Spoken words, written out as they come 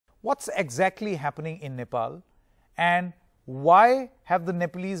What's exactly happening in Nepal, and why have the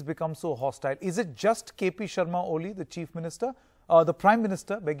Nepalese become so hostile? Is it just KP Sharma Oli, the Chief Minister, the Prime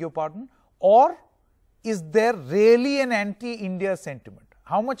Minister, beg your pardon, or is there really an anti-India sentiment?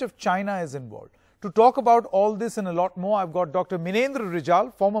 How much of China is involved? To talk about all this and a lot more, I've got Dr Minendra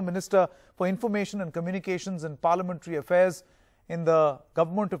Rijal, former Minister for Information and Communications and Parliamentary Affairs in the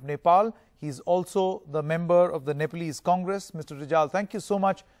government of Nepal. He's also the member of the Nepalese Congress. Mr. Rijal, thank you so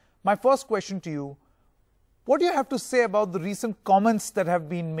much. My first question to you, what do you have to say about the recent comments that have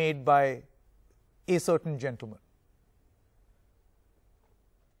been made by a certain gentleman?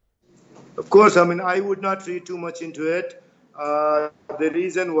 Of course, I would not read too much into it. The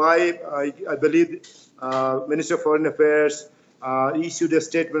reason why I believe Minister of Foreign Affairs issued a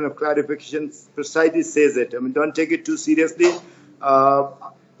statement of clarification precisely says it. Don't take it too seriously.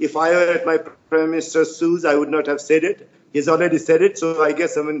 If I were at my Prime Minister's shoes, I would not have said it. He's already said it. So I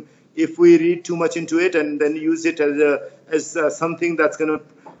guess, if we read too much into it and then use it as something that's going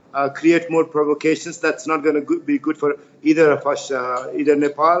to create more provocations, that's not going to be good for either of us, either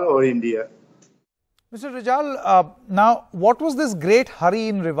Nepal or India. Mr. Rijal, now, what was this great hurry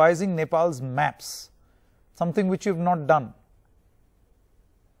in revising Nepal's maps? Something which you've not done.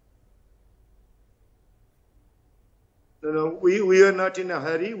 No, we are not in a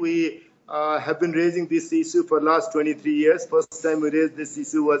hurry. We have been raising this issue for the last 23 years. First time we raised this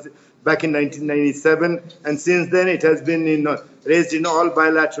issue was back in 1997. And since then, it has been raised in all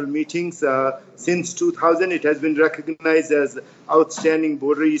bilateral meetings. Since 2000, it has been recognized as outstanding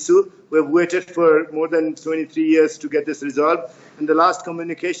border issue. We've waited for more than 23 years to get this resolved. And the last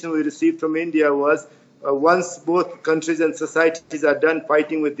communication we received from India was once both countries and societies are done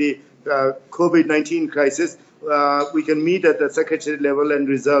fighting with the COVID-19 crisis, we can meet at the secretary level and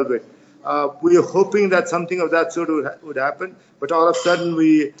resolve it. We are hoping that something of that sort would happen, but all of a sudden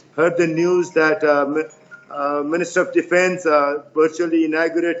we heard the news that Minister of Defense virtually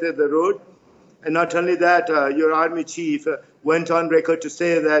inaugurated the road. And not only that, your army chief went on record to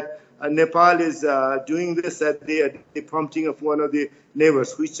say that Nepal is doing this at the prompting of one of the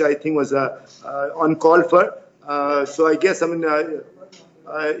neighbors, which I think was uncalled for. So I guess,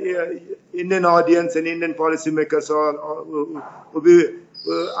 Indian audience and Indian policymakers will be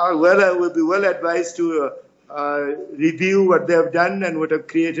well advised to review what they have done and what have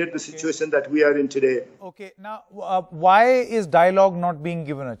created the situation that we are in today. Okay, now why is dialogue not being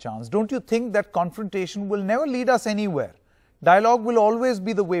given a chance? Don't you think that confrontation will never lead us anywhere? Dialogue will always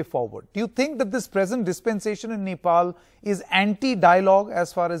be the way forward. Do you think that this present dispensation in Nepal is anti-dialogue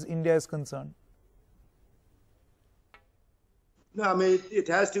as far as India is concerned? No, it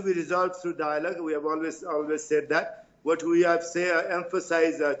has to be resolved through dialogue. We have always said that. What we have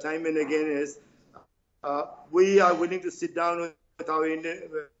emphasized time and again is we are willing to sit down with our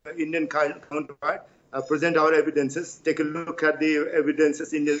Indian counterpart, present our evidences, take a look at the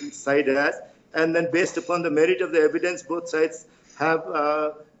evidences Indian side has, and then based upon the merit of the evidence, both sides have,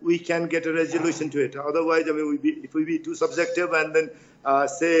 we can get a resolution to it. Otherwise, if we be too subjective and then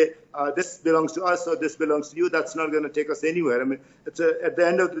say this belongs to us or this belongs to you, that's not going to take us anywhere. At the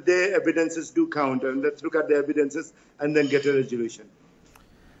end of the day, evidences do count, and let's look at the evidences and then get a resolution.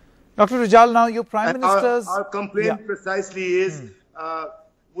 Dr. Rijal, now your Prime Minister's... Our complaint precisely is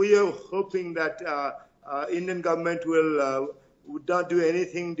we are hoping that Indian government would not do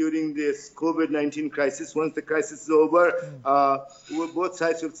anything during this COVID-19 crisis. Once the crisis is over, both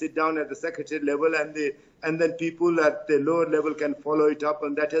sides will sit down at the secretary level, and then people at the lower level can follow it up,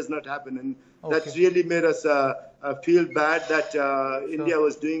 and that has not happened. And that really made us feel bad that India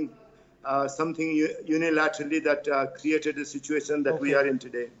was doing something unilaterally that created the situation that we are in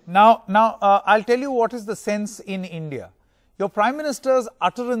today. Now, I'll tell you what is the sense in India. Your Prime Minister's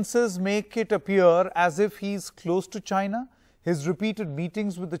utterances make it appear as if he's close to China. His repeated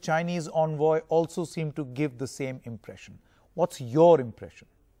meetings with the Chinese envoy also seem to give the same impression. What's your impression?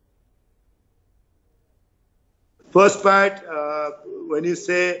 First part, when you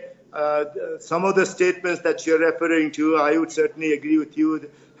say some of the statements that you're referring to, I would certainly agree with you.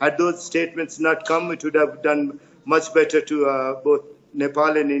 Had those statements not come, it would have done much better to both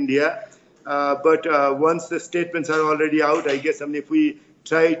Nepal and India. But once the statements are already out, I guess, if we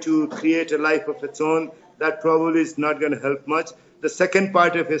try to create a life of its own, that probably is not going to help much. The second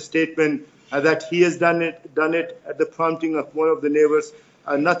part of his statement, that he has done it at the prompting of one of the neighbors,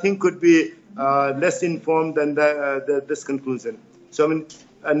 nothing could be less informed than this conclusion. So,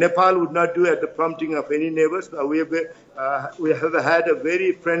 Nepal would not do at the prompting of any neighbors. We have had a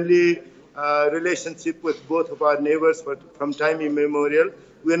very friendly relationship with both of our neighbors from time immemorial.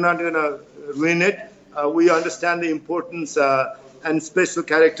 We are not going to ruin it. We understand the importance and special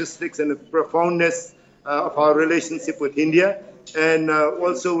characteristics and the profoundness of our relationship with India. And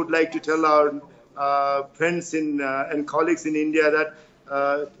also would like to tell our friends and colleagues in India that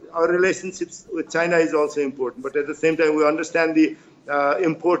our relationships with China is also important. But at the same time, we understand the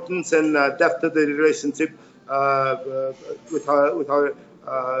importance and depth of the relationship with our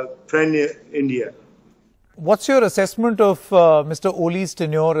friend India. What's your assessment of Mr. Oli's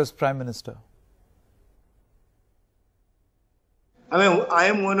tenure as Prime Minister? I mean, I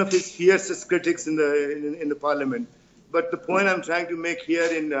am one of his fiercest critics in the Parliament. But the point I'm trying to make here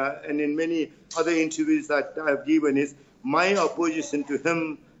and in many other interviews that I've given is my opposition to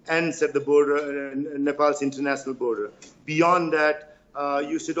him ends at the border, Nepal's international border. Beyond that,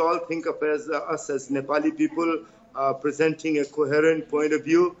 you should all think of us as Nepali people presenting a coherent point of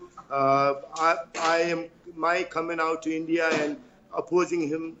view. My coming out to India and opposing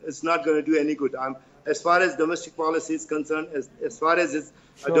him is not going to do any good. As far as domestic policy is concerned, as far as his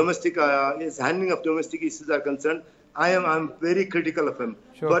his handling of domestic issues are concerned, I'm very critical of him.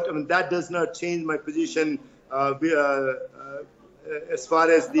 Sure. But that does not change my position as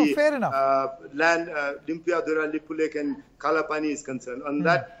far as the land Limpiadura, Lipulek and Kalapani is concerned. On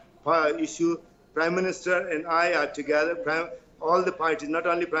that issue, Prime Minister and I are together. All the parties, not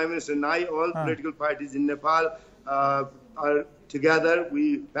only Prime Minister and I, all political parties in Nepal are together.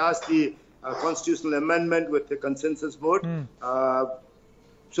 We passed the constitutional amendment with the consensus vote.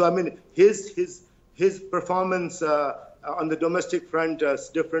 So I mean, his performance on the domestic front is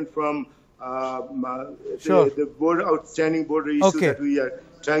different from the outstanding border issue that we are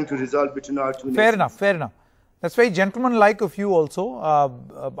trying to resolve between our two nations. Fair enough, fair enough. That's very gentlemanlike of you also.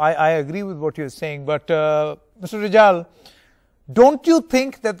 I agree with what you're saying. But Mr. Rijal, don't you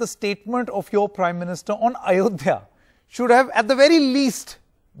think that the statement of your Prime Minister on Ayodhya should have at the very least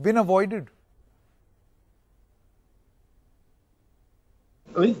been avoided?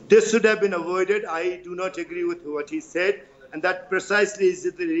 I mean, this should have been avoided. I do not agree with what he said. And that precisely is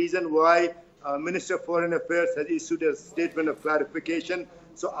the reason why Minister of Foreign Affairs has issued a statement of clarification.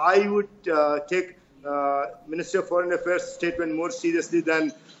 So I would take Minister of Foreign Affairs statement more seriously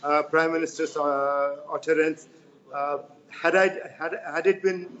than Prime Minister's utterance. Had it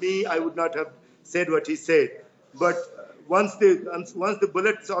been me, I would not have said what he said. But once the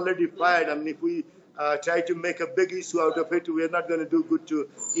bullet's already fired, I mean, if we try to make a big issue out of it, we are not going to do good to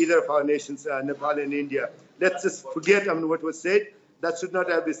either of our nations, Nepal and India. Let's just forget what was said. That should not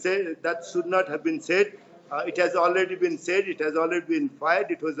have been said. That should not have been said. It has already been said. It has already been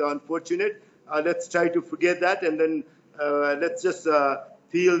fired. It was unfortunate. Let's try to forget that, and then let's just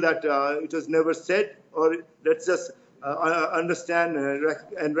feel that it was never said, or let's just understand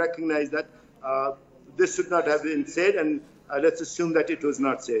and recognize that this should not have been said, and let's assume that it was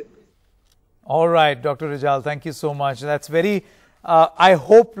not said. All right, Dr. Rijal, thank you so much. That's very, I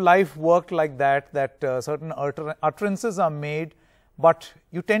hope life worked like that certain utterances are made, but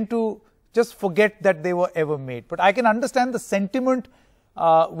you tend to just forget that they were ever made. But I can understand the sentiment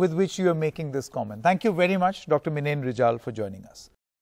with which you are making this comment. Thank you very much, Dr. Minendra Rijal, for joining us.